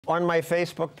On my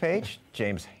Facebook page,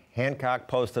 James Hancock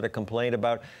posted a complaint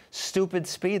about stupid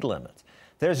speed limits.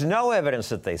 There's no evidence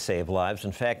that they save lives.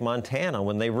 In fact, Montana,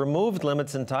 when they removed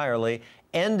limits entirely,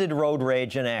 ended road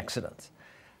rage and accidents.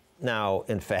 Now,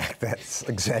 in fact, that's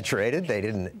exaggerated. They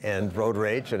didn't end road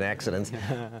rage and accidents.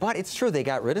 But it's true, they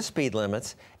got rid of speed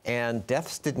limits, and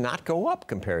deaths did not go up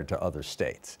compared to other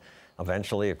states.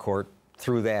 Eventually, a court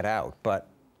threw that out. But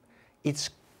it's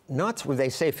nuts. They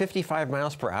say 55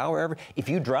 miles per hour. If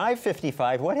you drive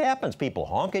 55, what happens? People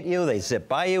honk at you, they zip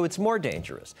by you. It's more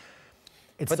dangerous.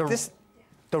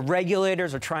 The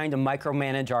regulators are trying to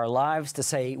micromanage our lives to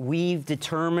say, we've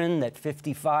determined that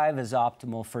 55 is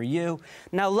optimal for you.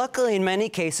 Now, luckily, in many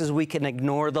cases, we can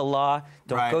ignore the law,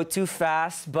 don't go too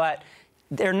fast, but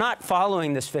they're not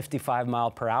following this 55 mile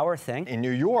per hour thing. In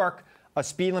New York, a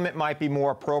speed limit might be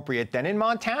more appropriate than in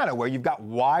Montana, where you've got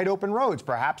wide open roads.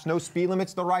 Perhaps no speed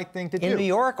limit's the right thing to do. In New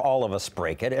York, all of us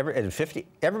break it.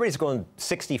 Everybody's going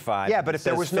 65. Yeah, but if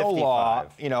there was no law,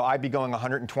 you know, I'd be going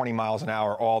 120 miles an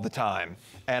hour all the time,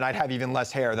 and I'd have even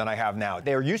less hair than I have now.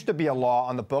 There used to be a law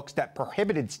on the books that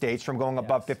prohibited states from going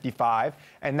above 55,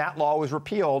 and that law was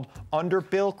repealed under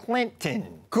Bill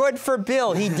Clinton. Good for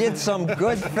Bill. He did some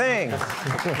good things.